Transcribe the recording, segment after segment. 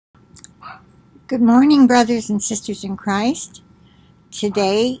Good morning, brothers and sisters in Christ.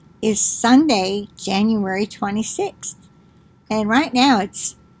 Today is Sunday, January 26th, and right now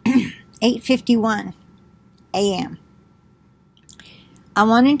it's 8:51 a.m. I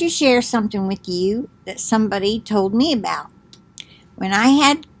wanted to share something with you that somebody told me about. When I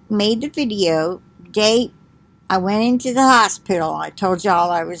had made the video, the day I went into the hospital, I told y'all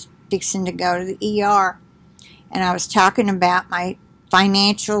I was fixing to go to the ER, and I was talking about my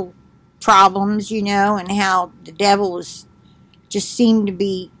financial problems, and how the devil was just seemed to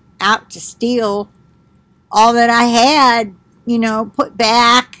be out to steal all that I had, put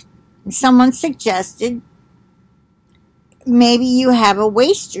back. And someone suggested maybe you have a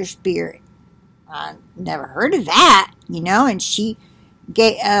waster spirit. I never heard of that, and she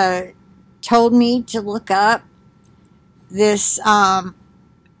told me to look up this,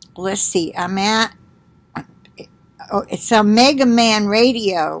 let's see, it's a Mega Man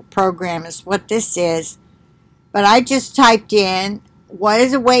radio program is what this is. But I just typed in, what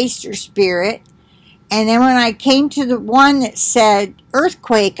is a waster spirit? And then when I came to the one that said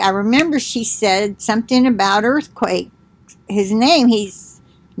earthquake, I remember she said something about earthquake. His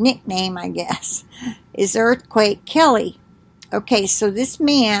nickname, I guess, is Earthquake Kelley. Okay, so this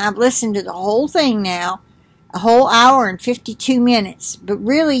man, I've listened to the whole thing now, a whole hour and 52 minutes. But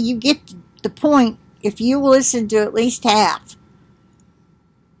really, you get the point if you listen to at least half.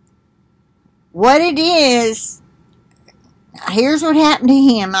 What it is, here's what happened to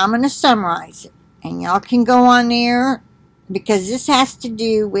him. I'm going to summarize it. And y'all can go on there, because this has to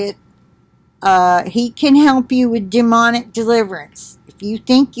do with, he can help you with demonic deliverance. If you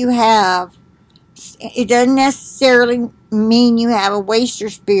think you have, it doesn't necessarily mean you have a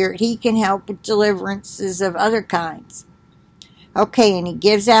waster spirit. He can help with deliverances of other kinds. Okay, and he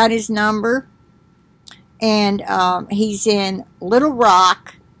gives out his number. And he's in Little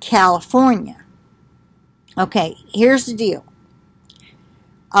Rock, California. Okay, here's the deal.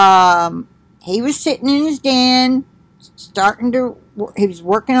 He was sitting in his den, he was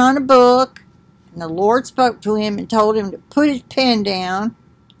working on a book, and the Lord spoke to him and told him to put his pen down.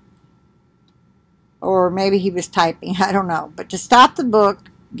 Or maybe he was typing, I don't know. But to stop the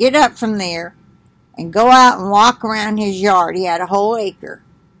book, get up from there, and go out and walk around his yard. He had a whole acre.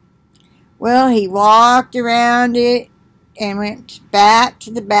 Well, he walked around it and went back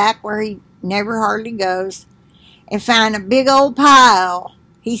to the back where he never hardly goes and found a big old pile,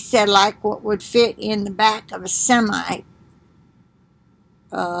 he said, like what would fit in the back of a semi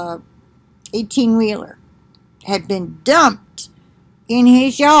 18-wheeler, had been dumped in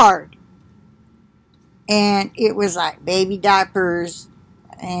his yard. And it was like baby diapers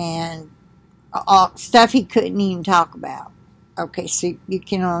and all stuff he couldn't even talk about. Okay, so you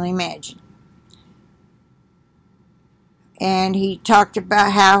can only imagine. And he talked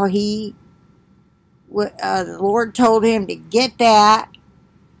about how the Lord told him to get that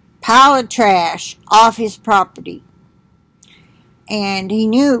pile of trash off his property. And he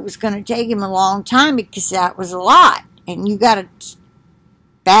knew it was going to take him a long time, because that was a lot. And you got to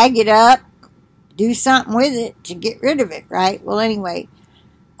bag it up, do something with it to get rid of it, right? Well, anyway,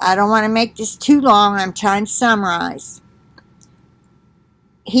 I don't want to make this too long. I'm trying to summarize.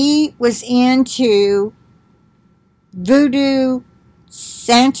 He was into voodoo,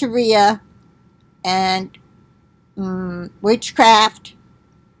 Santeria, and witchcraft,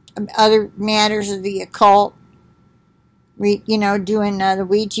 other matters of the occult, doing the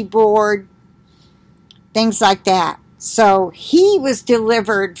Ouija board, things like that. So he was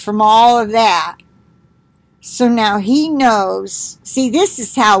delivered from all of that. So now he knows. See, this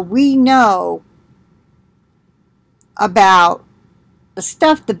is how we know about the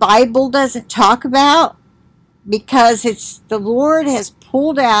stuff the Bible doesn't talk about. Because it's the Lord has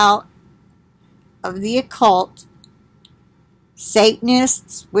pulled out of the occult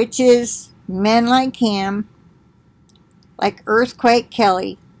Satanists, witches, men like him, like Earthquake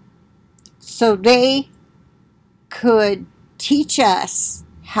Kelley, so they could teach us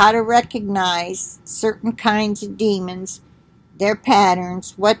how to recognize certain kinds of demons, their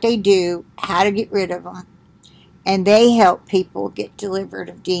patterns, what they do, how to get rid of them. And they help people get delivered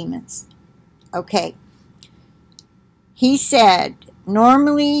of demons. Okay. He said,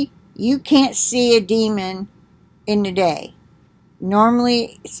 normally you can't see a demon in the day.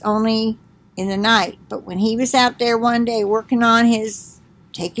 Normally it's only in the night. But when he was out there one day working on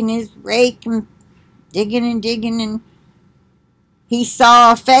taking his rake and digging, and he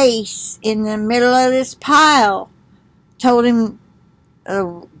saw a face in the middle of this pile. Told him,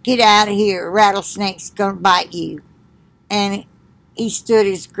 oh, get out of here, a rattlesnake's going to bite you. And he stood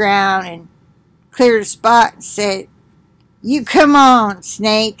his ground and cleared a spot and said, "You come on,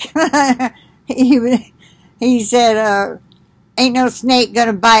 snake." he said, ain't no snake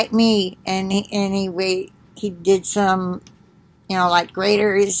gonna bite me. And he did some, like,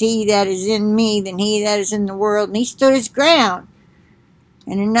 greater is he that is in me than he that is in the world. And he stood his ground.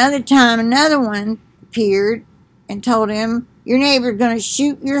 And another time, another one appeared and told him, your neighbor's going to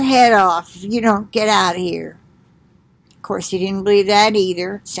shoot your head off if you don't get out of here. Of course, he didn't believe that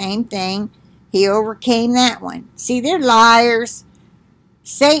either. Same thing. He overcame that one. See, they're liars.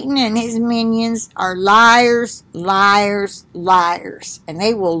 Satan and his minions are liars, liars, liars. And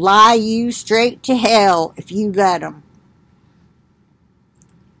they will lie you straight to hell if you let them.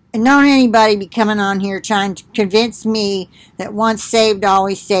 And don't anybody be coming on here trying to convince me that once saved,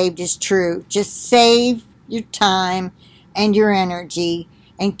 always saved is true. Just save your time and your energy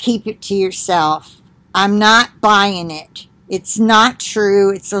and keep it to yourself. I'm not buying it. It's not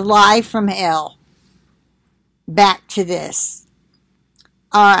true. It's a lie from hell. Back to this.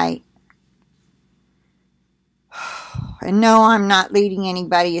 All right. And no, I'm not leading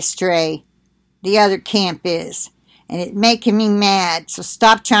anybody astray. The other camp is. And it's making me mad. So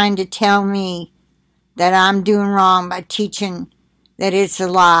stop trying to tell me that I'm doing wrong by teaching that it's a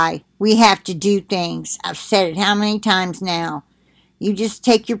lie. We have to do things. I've said it how many times now? You just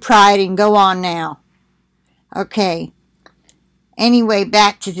take your pride and go on now. Okay. Anyway,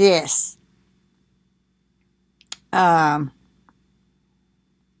 back to this.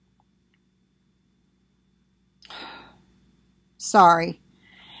 Sorry.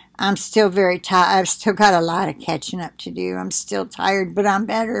 I'm still very tired. I've still got a lot of catching up to do. I'm still tired, but I'm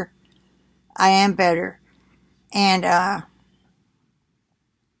better. I am better. And, oh,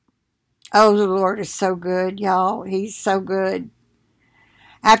 the Lord is so good, y'all. He's so good.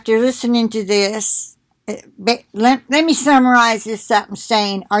 After listening to this, let me summarize this up and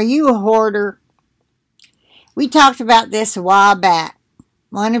saying, are you a hoarder? We talked about this a while back.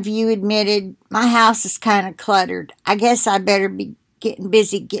 One of you admitted, my house is kind of cluttered. I guess I better be getting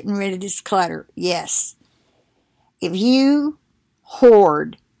busy getting rid of this clutter. Yes. If you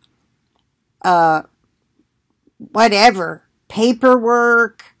hoard whatever,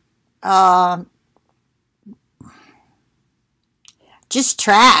 paperwork, just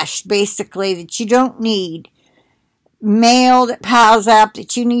trash, basically, that you don't need, mail that piles up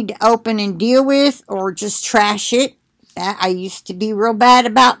that you need to open and deal with, or just trash it, that I used to be real bad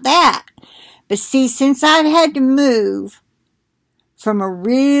about that. But see, since I've had to move from a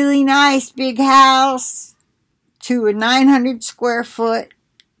really nice big house to a 900 square foot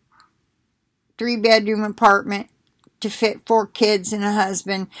 3-bedroom apartment to fit 4 kids and a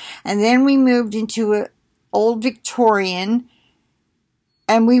husband, and then we moved into an old Victorian,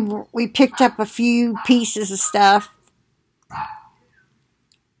 and we picked up a few pieces of stuff.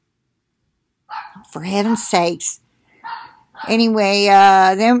 For heaven's sakes. Anyway,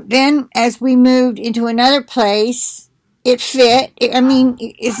 then as we moved into another place, it fit. I mean,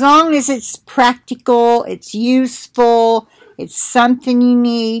 as long as it's practical, it's useful, it's something you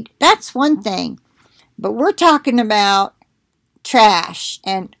need, that's one thing. But we're talking about trash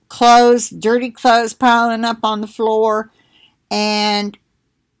and clothes, dirty clothes piling up on the floor, and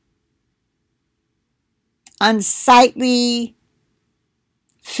unsightly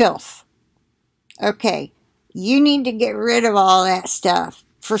filth. Okay, you need to get rid of all that stuff,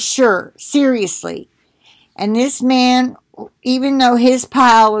 for sure, seriously. And this man, even though his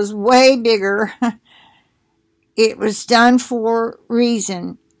pile was way bigger, it was done for a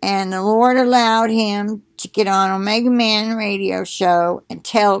reason. And the Lord allowed him to get on Omega Man radio show and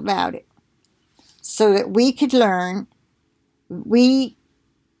tell about it. So that we could learn. You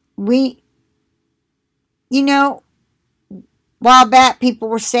know, while back people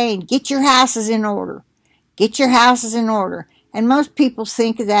were saying, get your houses in order. Get your houses in order. And most people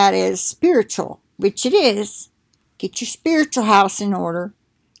think of that as spiritual, which it is. Get your spiritual house in order.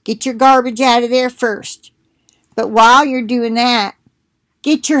 Get your garbage out of there first. But while you're doing that,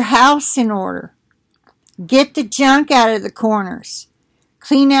 get your house in order. Get the junk out of the corners.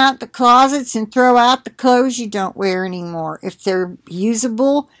 Clean out the closets and throw out the clothes you don't wear anymore. If they're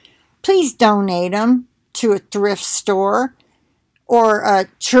usable, please donate them to a thrift store or a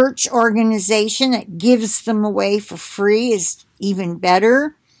church organization that gives them away for free is even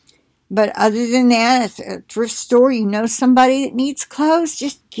better. But other than that, if a thrift store, you know somebody that needs clothes,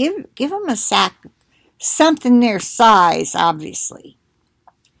 just give them a sack, something their size, obviously.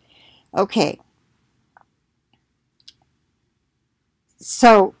 Okay.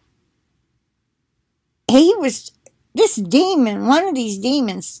 So, this demon, one of these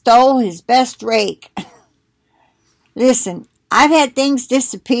demons stole his best rake. Listen, I've had things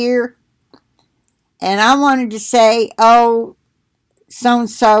disappear, and I wanted to say, oh,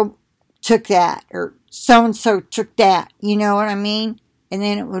 so-and-so took that, or so-and-so took that, you know what I mean? And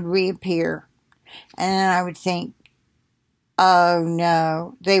then it would reappear. And then I would think, oh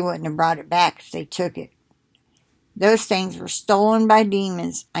no, they wouldn't have brought it back if they took it. Those things were stolen by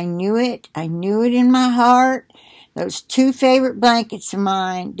demons. I knew it. I knew it in my heart. Those 2 favorite blankets of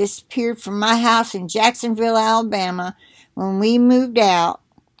mine disappeared from my house in Jacksonville, Alabama when we moved out.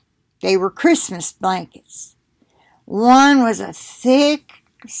 They were Christmas blankets. One was a thick,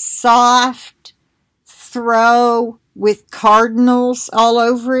 soft throw with cardinals all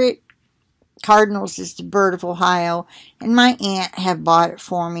over it. Cardinals is the bird of Ohio, and my aunt had bought it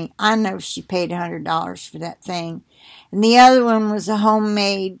for me. I know she paid $100 for that thing. And the other one was a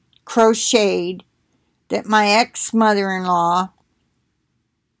homemade crocheted that my ex-mother-in-law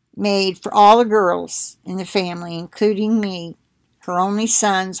made for all the girls in the family, including me, her only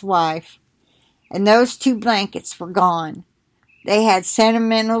son's wife. And those 2 blankets were gone. They had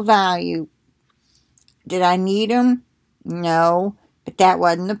sentimental value. Did I need them? No, but that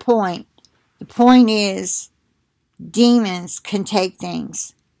wasn't the point. The point is, demons can take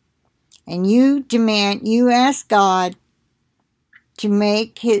things. And you ask God to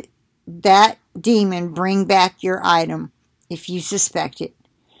make that demon bring back your item if you suspect it.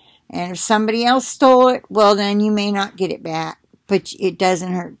 And if somebody else stole it, well, then you may not get it back. But it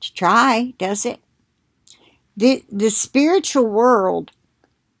doesn't hurt to try, does it? The spiritual world,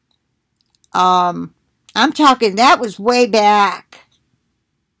 I'm talking, that was way back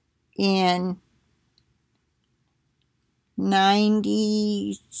in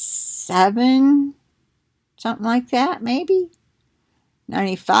 97, something like that, maybe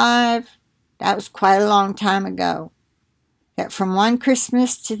 95. That was quite a long time ago. That from one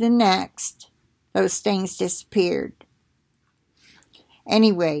Christmas to the next, those things disappeared.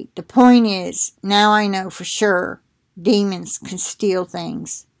 Anyway, the point is, now I know for sure demons can steal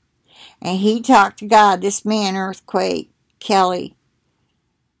things. And he talked to God. This man, Earthquake, Kelley,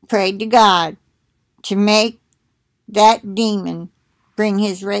 prayed to God to make that demon bring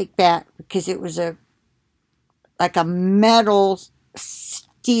his rake back, because it was like a metal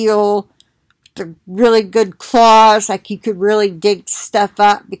steel, the really good claws, like you could really dig stuff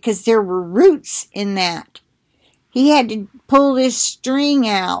up, because there were roots in that. He had to pull this string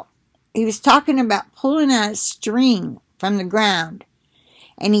out. He was talking about pulling out a string from the ground.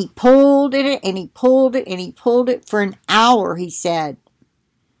 And he pulled it, and he pulled it, and he pulled it for an hour, he said.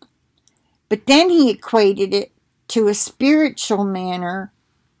 But then he equated it to a spiritual manner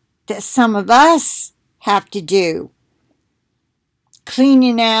that some of us have to do.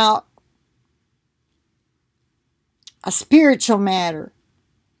 Cleaning out a spiritual matter.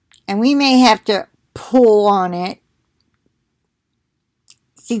 And we may have to pull on it.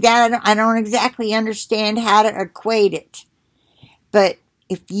 See, that I don't exactly understand how to equate it. But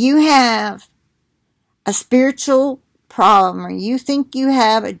if you have a spiritual problem, or you think you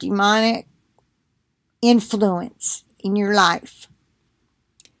have a demonic influence in your life,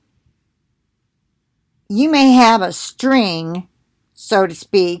 you may have a string, so to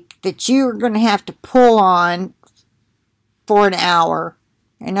speak, that you are going to have to pull on for an hour.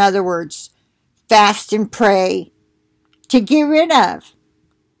 In other words, fast and pray to get rid of.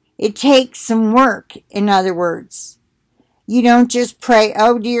 It takes some work, in other words. You don't just pray,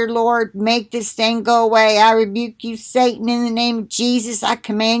 oh dear Lord, make this thing go away. I rebuke you, Satan, in the name of Jesus. I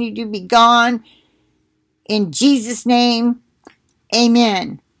command you to be gone. In Jesus' name,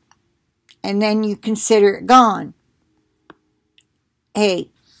 amen. And then you consider it gone.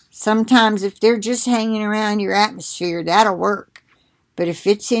 Hey, sometimes if they're just hanging around your atmosphere, that'll work. But if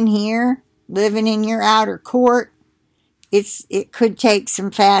it's in here, living in your outer court, it could take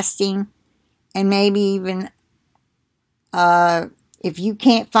some fasting, and maybe even if you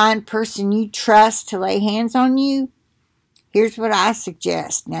can't find a person you trust to lay hands on you, here's what I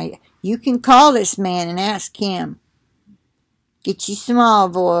suggest. Now, you can call this man and ask him. Get you some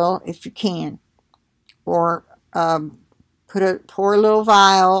olive oil if you can, or pour a little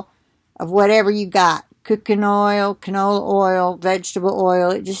vial of whatever you got. Cooking oil, canola oil, vegetable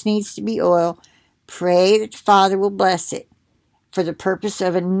oil. It just needs to be oil. Pray that the Father will bless it for the purpose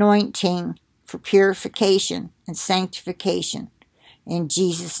of anointing, for purification and sanctification in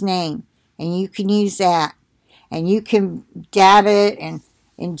Jesus' name. And you can use that. And you can dab it, and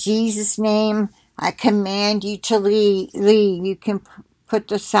in Jesus' name, I command you to leave. You can put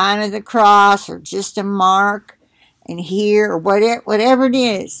the sign of the cross, or just a mark in here, or whatever it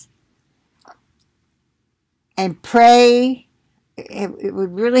is. And pray. It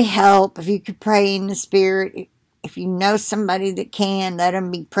would really help if you could pray in the Spirit. If you know somebody that can, let them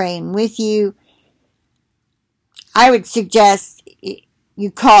be praying with you. I would suggest,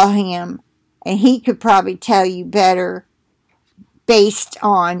 you call him, and he could probably tell you better based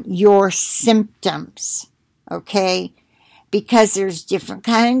on your symptoms, okay? Because there's different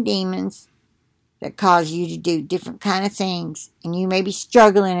kind of demons that cause you to do different kind of things, and you may be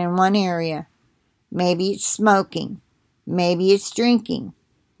struggling in one area. Maybe it's smoking, maybe it's drinking,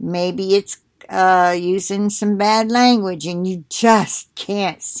 maybe it's using some bad language, and you just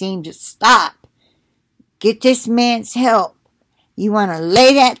can't seem to stop. Get this man's help. You want to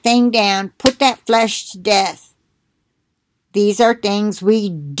lay that thing down, put that flesh to death. These are things we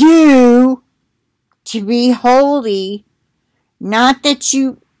do to be holy. Not that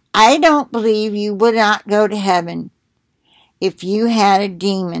I don't believe you would not go to heaven. If you had a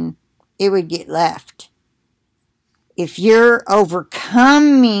demon, it would get left. If you're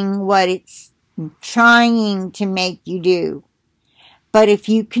overcoming what it's trying to make you do. But if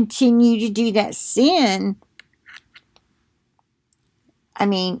you continue to do that sin, I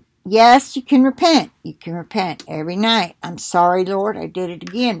mean, yes, you can repent. You can repent every night. I'm sorry, Lord, I did it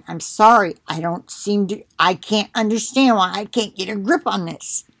again. I'm sorry. I can't understand why I can't get a grip on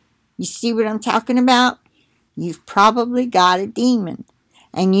this. You see what I'm talking about? You've probably got a demon,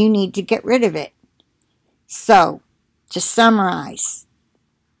 and you need to get rid of it. So, to summarize,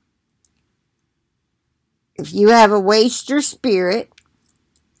 if you have a waster spirit,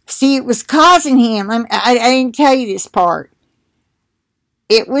 see, it was causing him. I didn't tell you this part.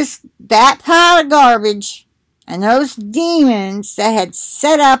 It was that pile of garbage and those demons that had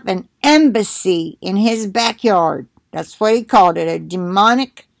set up an embassy in his backyard. That's what he called it, a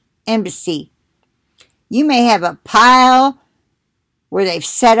demonic embassy. You may have a pile where they've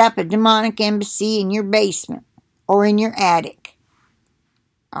set up a demonic embassy in your basement or in your attic.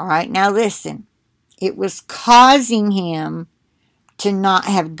 All right, now listen. It was causing him to not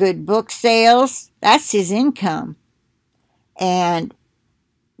have good book sales. That's his income. And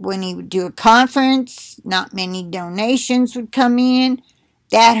when he would do a conference, not many donations would come in.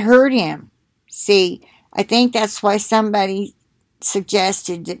 That hurt him. See, I think that's why somebody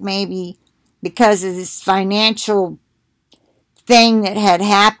suggested that maybe because of this financial thing that had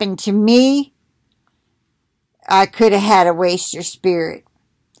happened to me, I could have had a waster spirit.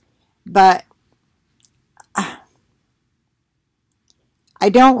 But I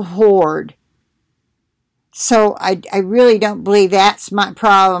don't hoard. So I really don't believe that's my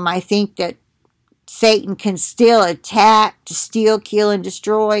problem. I think that Satan can still attack, to steal, kill, and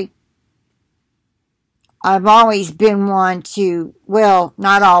destroy. I've always been one to, well,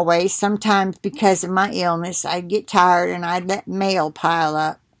 not always. Sometimes because of my illness, I'd get tired and I'd let mail pile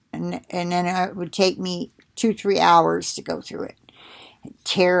up. And then it would take me 2-3 hours to go through it.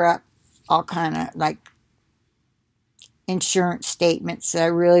 Tear up all kind of like insurance statements that I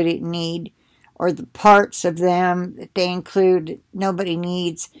really didn't need, or the parts of them that they include that nobody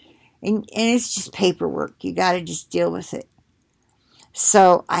needs. And it's just paperwork. You got to just deal with it.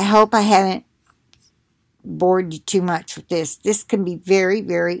 So I hope I haven't bored you too much with this. This can be very,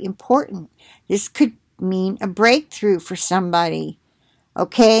 very important. This could mean a breakthrough for somebody.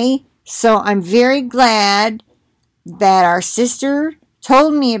 Okay? So I'm very glad that our sister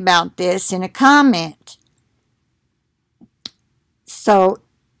told me about this in a comment. So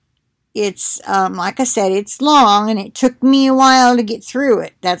it's, like I said, it's long, and it took me a while to get through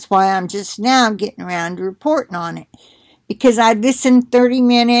it. That's why I'm just now getting around to reporting on it. Because I'd listen 30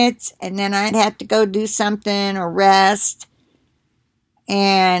 minutes, and then I'd have to go do something or rest.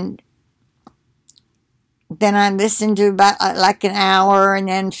 And then I'd listen to about like an hour, and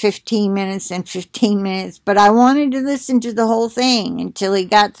then 15 minutes, and 15 minutes. But I wanted to listen to the whole thing until he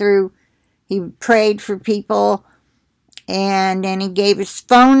got through. He prayed for people. And then he gave his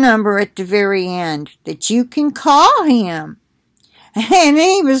phone number at the very end that you can call him. And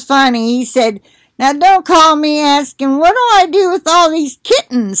he was funny. He said, now don't call me asking, what do I do with all these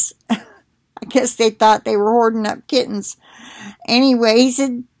kittens? I guess they thought they were hoarding up kittens. Anyway, he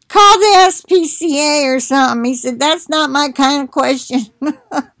said, call the SPCA or something. He said, that's not my kind of question.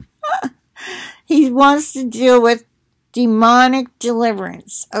 He wants to deal with demonic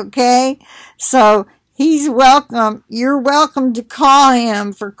deliverance, okay? So he's welcome. You're welcome to call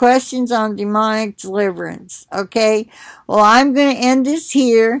him for questions on demonic deliverance. Okay? Well, I'm going to end this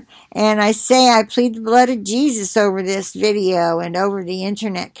here. And I say I plead the blood of Jesus over this video and over the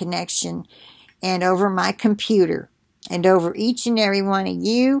internet connection and over my computer and over each and every one of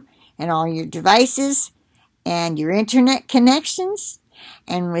you and all your devices and your internet connections.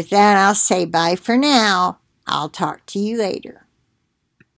 And with that, I'll say bye for now. I'll talk to you later.